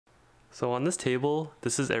So on this table,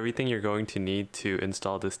 this is everything you're going to need to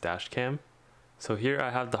install this dash cam. So here I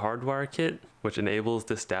have the Hardwire kit, which enables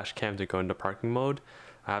this dash cam to go into parking mode.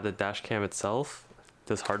 I have the dash cam itself.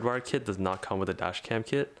 This Hardwire kit does not come with a dash cam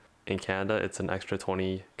kit. In Canada, it's an extra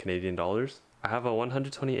 20 Canadian dollars. I have a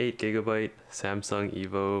 128GB Samsung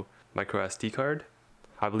EVO micro SD card.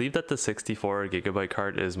 I believe that the 64GB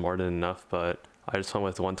card is more than enough, but I just went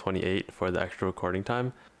with 128 for the extra recording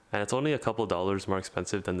time. And it's only a couple dollars more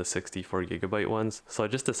expensive than the 64GB ones, so I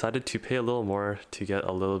just decided to pay a little more to get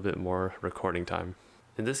a little bit more recording time.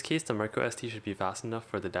 In this case, the micro SD should be fast enough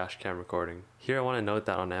for the dash cam recording. Here I want to note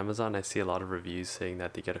that on Amazon I see a lot of reviews saying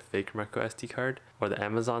that they get a fake micro SD card, or the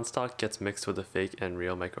Amazon stock gets mixed with the fake and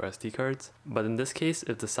real micro SD cards. But in this case,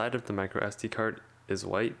 if the side of the micro SD card is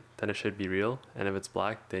white, then it should be real, and if it's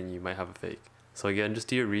black, then you might have a fake. So again, just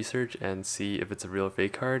do your research and see if it's a real or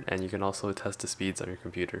fake card, and you can also test the speeds on your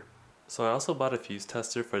computer. So I also bought a fuse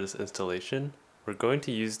tester for this installation. We're going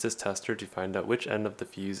to use this tester to find out which end of the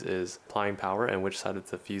fuse is applying power and which side of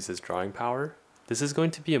the fuse is drawing power. This is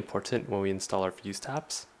going to be important when we install our fuse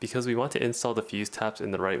taps, because we want to install the fuse taps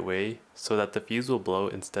in the right way so that the fuse will blow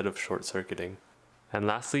instead of short circuiting. And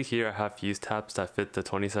lastly, here I have fuse taps that fit the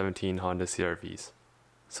 2017 Honda CR-Vs.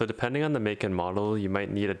 So depending on the make and model, you might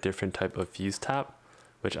need a different type of fuse tap,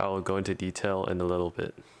 which I will go into detail in a little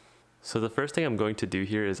bit. So the first thing I'm going to do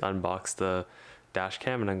here is unbox the dash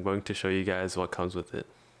cam, and I'm going to show you guys what comes with it.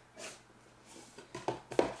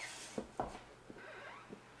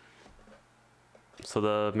 So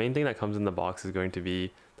the main thing that comes in the box is going to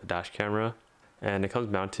be the dash camera, and it comes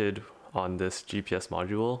mounted on this GPS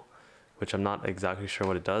module, which I'm not exactly sure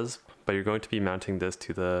what it does, but you're going to be mounting this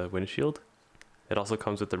to the windshield. It also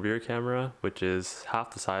comes with the rear camera, which is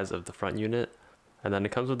half the size of the front unit. And then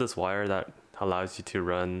it comes with this wire that allows you to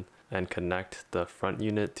run and connect the front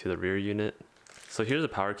unit to the rear unit. So here's a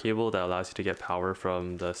power cable that allows you to get power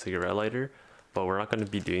from the cigarette lighter, but we're not going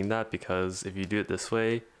to be doing that because if you do it this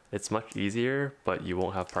way, it's much easier, but you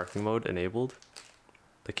won't have parking mode enabled.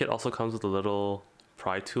 The kit also comes with a little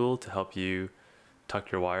pry tool to help you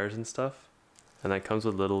tuck your wires and stuff. And then it comes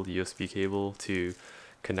with a little USB cable to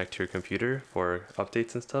connect to your computer for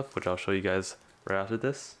updates and stuff, which I'll show you guys right after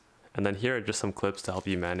this. And then here are just some clips to help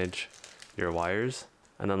you manage your wires.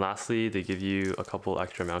 And then lastly, they give you a couple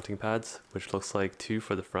extra mounting pads, which looks like 2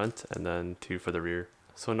 for the front and then 2 for the rear.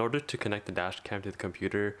 So in order to connect the dash cam to the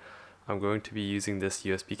computer, I'm going to be using this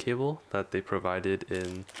USB cable that they provided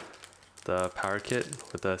in the power kit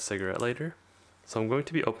with a cigarette lighter. So I'm going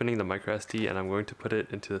to be opening the micro SD and I'm going to put it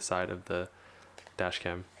into the side of the dash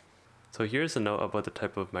cam. So here's a note about the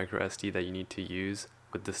type of micro SD that you need to use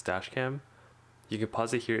with this dash cam. You can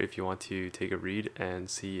pause it here if you want to take a read and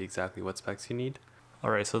see exactly what specs you need.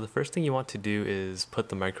 Alright, so the first thing you want to do is put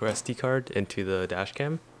the micro SD card into the dash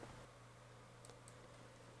cam.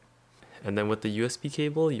 And then with the USB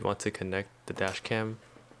cable, you want to connect the dash cam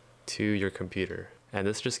to your computer. And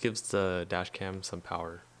this just gives the dash cam some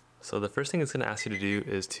power. So the first thing it's going to ask you to do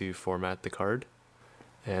is to format the card.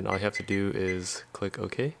 And all you have to do is click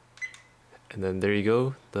OK. And then there you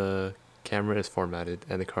go, the camera is formatted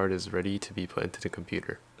and the card is ready to be put into the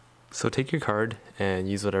computer. So take your card and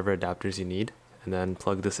use whatever adapters you need and then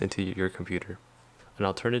plug this into your computer. An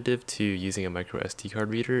alternative to using a micro SD card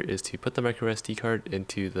reader is to put the micro SD card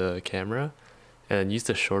into the camera and use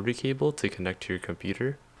the shorter cable to connect to your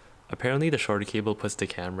computer. Apparently the shorter cable puts the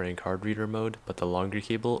camera in card reader mode, but the longer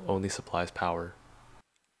cable only supplies power.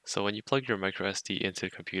 So when you plug your micro SD into the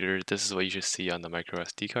computer, this is what you should see on the micro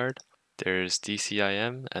SD card. There's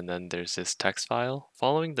DCIM, and then there's this text file.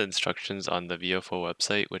 Following the instructions on the VIOFO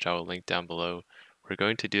website, which I will link down below, we're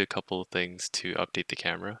going to do a couple of things to update the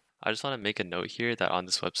camera. I just want to make a note here that on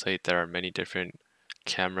this website there are many different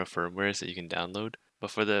camera firmwares that you can download.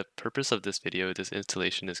 But for the purpose of this video, this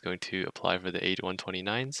installation is going to apply for the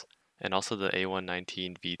A129s and also the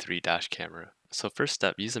A119 V3 dash camera. So first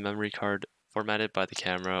step, use a memory card formatted by the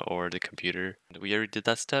camera or the computer. We already did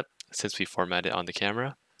that step since we formatted on the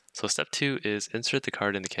camera. So step 2 is insert the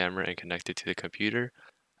card in the camera and connect it to the computer.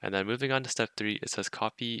 And then moving on to step 3, it says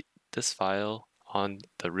copy this file on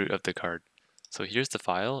the root of the card. So here's the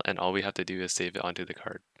file, and all we have to do is save it onto the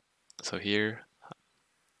card. So here,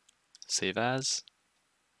 save as,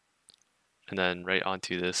 and then right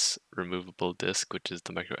onto this removable disk, which is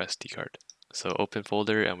the micro SD card. So open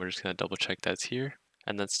folder, and we're just going to double check that's here.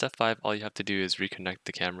 And then step 5, all you have to do is reconnect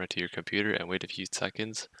the camera to your computer and wait a few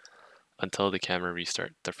seconds until the camera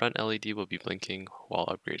restarts. The front LED will be blinking while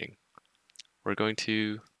upgrading. We're going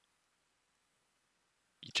to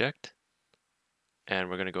eject, and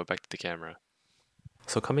we're going to go back to the camera.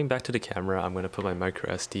 So coming back to the camera, I'm going to put my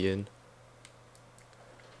micro SD in.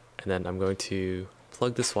 And then I'm going to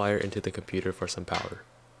plug this wire into the computer for some power.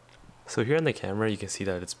 So here on the camera you can see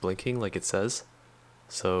that it's blinking like it says.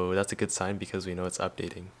 So that's a good sign because we know it's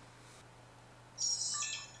updating.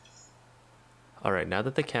 Alright, now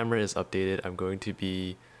that the camera is updated, I'm going to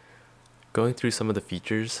be going through some of the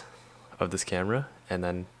features of this camera and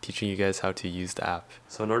then teaching you guys how to use the app.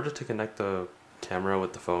 So in order to connect the camera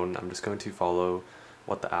with the phone, I'm just going to follow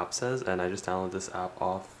what the app says, and I just downloaded this app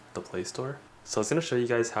off the Play Store. So I was going to show you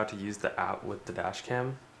guys how to use the app with the dash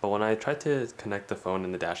cam, but when I tried to connect the phone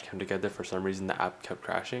and the dash cam together, for some reason the app kept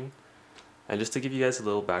crashing. And just to give you guys a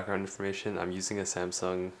little background information, I'm using a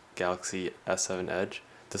Samsung Galaxy S7 Edge.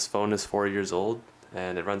 This phone is 4 years old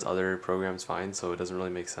and it runs other programs fine, so it doesn't really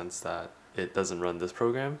make sense that it doesn't run this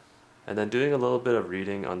program. And then doing a little bit of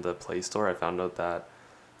reading on the Play Store, I found out that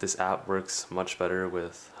this app works much better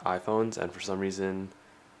with iPhones, and for some reason,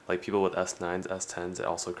 like people with S9s, S10s, it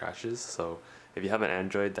also crashes. So if you have an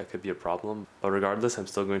Android, that could be a problem. But regardless, I'm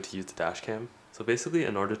still going to use the dash cam. So basically,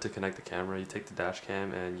 in order to connect the camera, you take the dash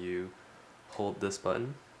cam and you hold this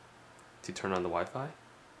button to turn on the Wi-Fi.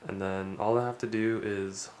 And then all I have to do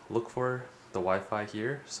is look for the Wi-Fi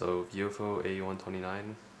here, so VIOFO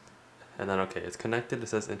A129. And then okay, it's connected. It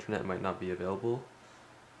says internet might not be available.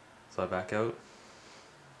 So I back out.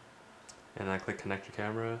 And I click connect your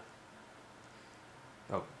camera.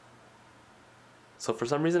 Oh. So for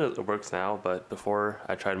some reason it works now, but before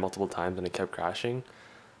I tried multiple times and it kept crashing.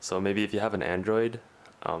 So maybe if you have an Android,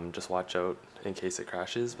 just watch out in case it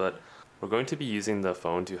crashes. But we're going to be using the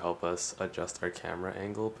phone to help us adjust our camera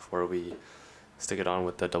angle before we stick it on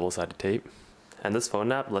with the double-sided tape. And this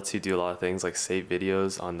phone app lets you do a lot of things like save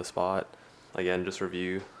videos on the spot. Again, just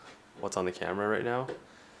review what's on the camera right now.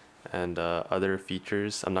 And other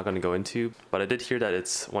features I'm not going to go into, but I did hear that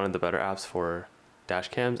it's one of the better apps for dash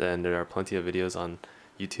cams, and there are plenty of videos on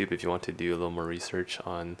YouTube if you want to do a little more research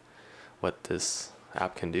on what this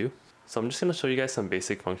app can do. So I'm just going to show you guys some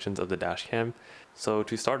basic functions of the dash cam. So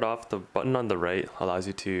to start off, the button on the right allows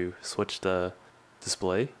you to switch the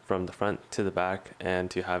display from the front to the back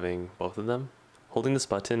and to having both of them. Holding this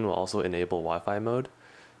button will also enable Wi-Fi mode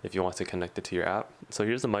if you want to connect it to your app. So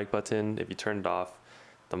here's the mic button. If you turn it off,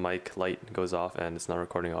 the mic light goes off and it's not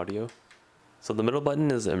recording audio. So the middle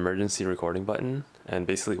button is the emergency recording button, and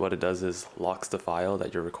basically what it does is locks the file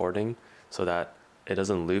that you're recording so that it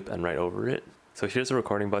doesn't loop and write over it. So here's the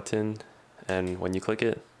recording button, and when you click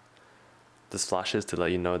it, this flashes to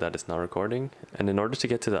let you know that it's not recording. And in order to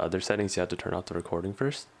get to the other settings, you have to turn off the recording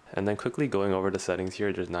first. And then quickly going over the settings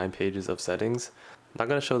here, there's 9 pages of settings. I'm not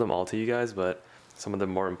going to show them all to you guys, but some of the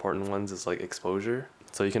more important ones is like exposure.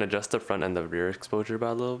 So you can adjust the front and the rear exposure by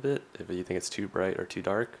a little bit if you think it's too bright or too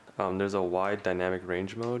dark. There's a wide dynamic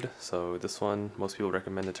range mode, so this one most people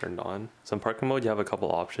recommend to turn it on. So in parking mode you have a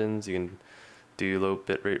couple options. You can do low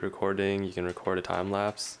bitrate recording, you can record a time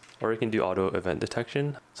lapse, or you can do auto event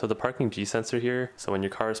detection. So the parking G sensor here, so when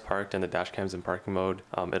your car is parked and the dash cam's in parking mode,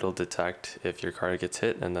 it'll detect if your car gets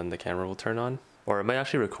hit and then the camera will turn on. Or it might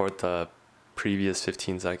actually record the previous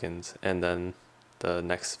 15 seconds and then the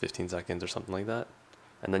next 15 seconds or something like that.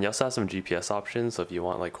 And then you also have some GPS options, so if you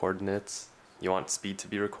want like coordinates, you want speed to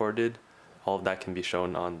be recorded, all of that can be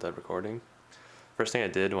shown on the recording. First thing I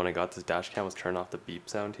did when I got this dash cam was turn off the beep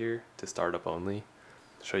sound here to start up only.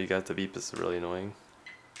 To show you guys the beep is really annoying.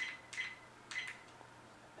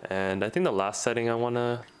 And I think the last setting I want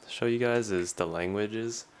to show you guys is the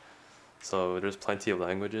languages. So there's plenty of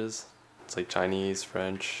languages. It's like Chinese,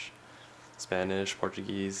 French, Spanish,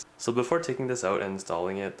 Portuguese. So before taking this out and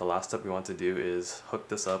installing it, the last step we want to do is hook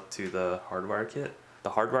this up to the Hardwire kit. The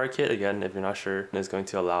Hardwire kit, again, if you're not sure, is going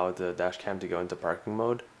to allow the dash cam to go into parking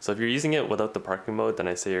mode. So if you're using it without the parking mode, then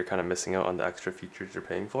I say you're kind of missing out on the extra features you're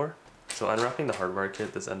paying for. So unwrapping the Hardwire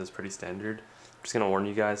kit, this end is pretty standard. I'm just going to warn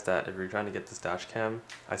you guys that if you're trying to get this dash cam,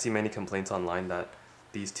 I see many complaints online that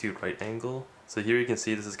these two right angle. So here you can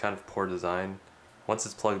see this is kind of poor design. Once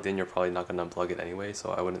it's plugged in, you're probably not going to unplug it anyway, so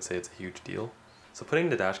I wouldn't say it's a huge deal. So putting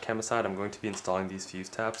the dash cam aside, I'm going to be installing these fuse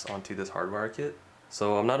taps onto this Hardwire kit.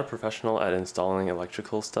 So I'm not a professional at installing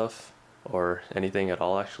electrical stuff or anything at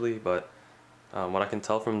all actually, but what I can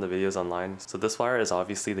tell from the videos online, so this wire is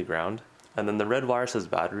obviously the ground, and then the red wire says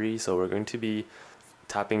battery, so we're going to be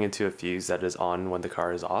tapping into a fuse that is on when the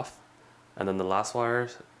car is off. And then the last wire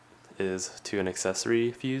is to an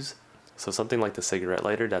accessory fuse, so something like the cigarette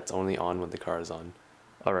lighter that's only on when the car is on.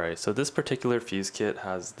 Alright, so this particular fuse kit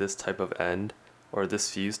has this type of end, or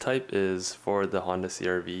this fuse type is for the Honda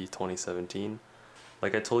CR-V 2017.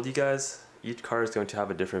 Like I told you guys, each car is going to have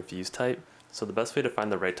a different fuse type, so the best way to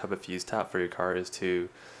find the right type of fuse tap for your car is to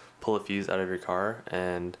pull a fuse out of your car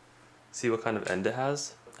and see what kind of end it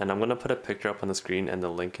has. And I'm going to put a picture up on the screen and the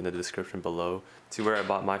link in the description below to where I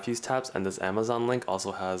bought my fuse taps, and this Amazon link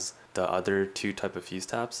also has the other 2 type of fuse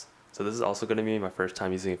taps. So this is also going to be my first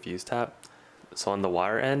time using a fuse tap. So on the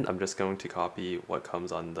wire end, I'm just going to copy what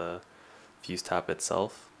comes on the fuse tap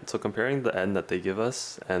itself. So comparing the end that they give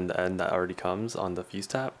us and the end that already comes on the fuse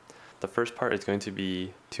tap, the first part is going to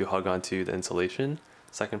be to hug onto the insulation.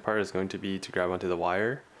 Second part is going to be to grab onto the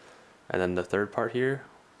wire. And then the third part here,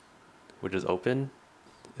 which is open,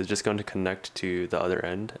 is just going to connect to the other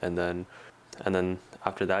end. And then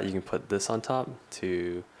after that, you can put this on top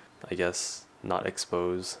to, I guess, not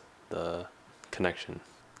expose the connection.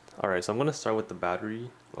 Alright, so I'm going to start with the battery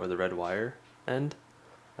or the red wire end.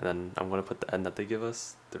 And then I'm going to put the end that they give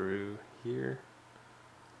us through here.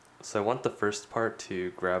 So I want the first part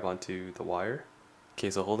to grab onto the wire. Okay,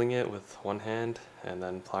 so holding it with one hand and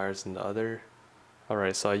then pliers in the other.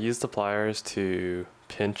 Alright, so I used the pliers to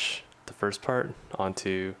pinch the first part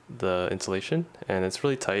onto the insulation, and it's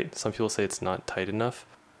really tight. Some people say it's not tight enough.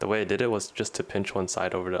 The way I did it was just to pinch one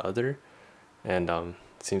side over the other, and it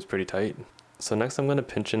seems pretty tight. So next I'm going to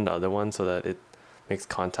pinch in the other one so that it makes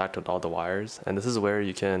contact with all the wires, and this is where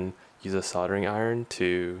you can use a soldering iron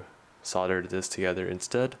to solder this together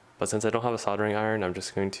instead. But since I don't have a soldering iron, I'm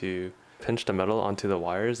just going to pinch the metal onto the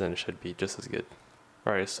wires and it should be just as good.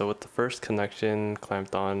 Alright, so with the first connection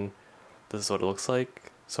clamped on, this is what it looks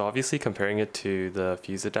like. So obviously comparing it to the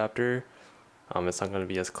fuse adapter, it's not going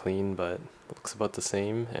to be as clean, but it looks about the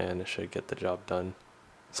same and it should get the job done.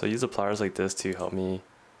 So I use the pliers like this to help me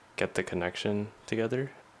get the connection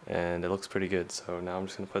together, and it looks pretty good. So now I'm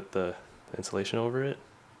just going to put the insulation over it.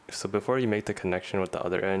 So before you make the connection with the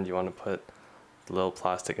other end, you want to put the little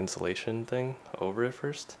plastic insulation thing over it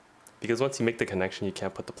first, because once you make the connection you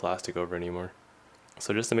can't put the plastic over anymore.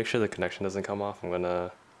 So just to make sure the connection doesn't come off, I'm going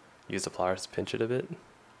to use the pliers to pinch it a bit,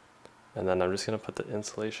 and then I'm just going to put the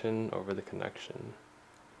insulation over the connection.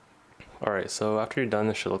 Alright, so after you're done,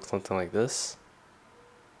 it should look something like this.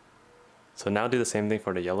 So now do the same thing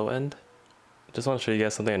for the yellow end. Just want to show you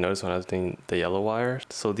guys something I noticed when I was doing the yellow wire.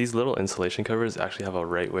 So these little insulation covers actually have a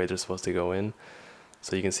right way they're supposed to go in.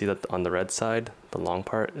 So you can see that on the red side, the long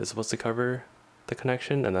part is supposed to cover the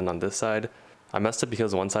connection, and then on this side, I messed up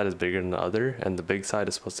because one side is bigger than the other, and the big side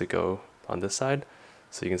is supposed to go on this side.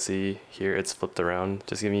 So you can see here it's flipped around.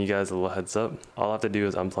 Just giving you guys a little heads up. All I have to do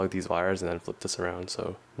is unplug these wires and then flip this around,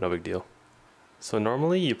 so no big deal. So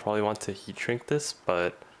normally you probably want to heat shrink this,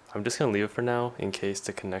 but I'm just going to leave it for now in case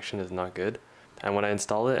the connection is not good. And when I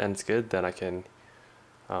install it and it's good, then I can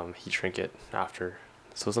heat shrink it after.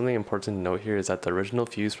 So something important to note here is that the original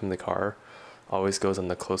fuse from the car always goes on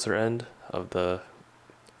the closer end of the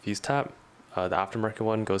fuse tap. The aftermarket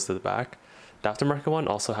one goes to the back. The aftermarket one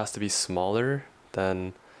also has to be smaller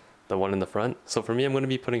than the one in the front. So for me, I'm going to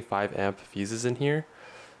be putting 5 amp fuses in here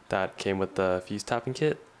that came with the fuse tapping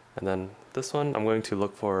kit. And then this one, I'm going to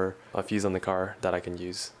look for a fuse on the car that I can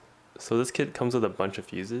use. So this kit comes with a bunch of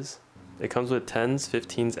fuses. It comes with 10s,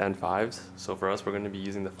 15s, and 5s. So for us, we're going to be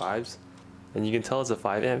using the 5s. And you can tell it's a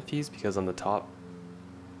 5 amp fuse because on the top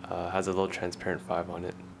has a little transparent 5 on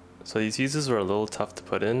it. So these fuses were a little tough to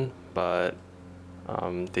put in, but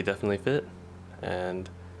they definitely fit. And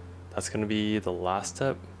that's going to be the last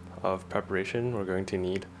step of preparation we're going to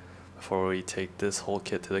need before we take this whole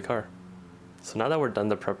kit to the car. So now that we're done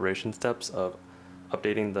the preparation steps of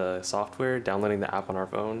updating the software, downloading the app on our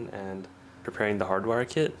phone, and preparing the Hardwire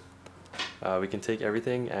kit, we can take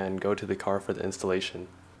everything and go to the car for the installation.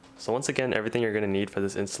 So once again, everything you're going to need for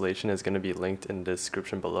this installation is going to be linked in the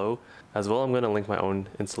description below. As well, I'm going to link my own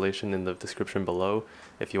installation in the description below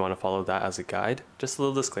if you want to follow that as a guide. Just a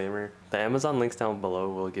little disclaimer, the Amazon links down below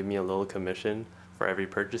will give me a little commission for every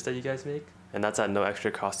purchase that you guys make, and that's at no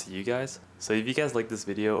extra cost to you guys. So if you guys like this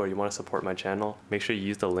video or you want to support my channel, make sure you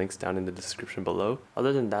use the links down in the description below.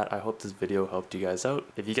 Other than that, I hope this video helped you guys out.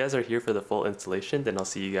 If you guys are here for the full installation, then I'll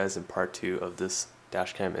see you guys in part 2 of this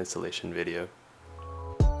dashcam installation video.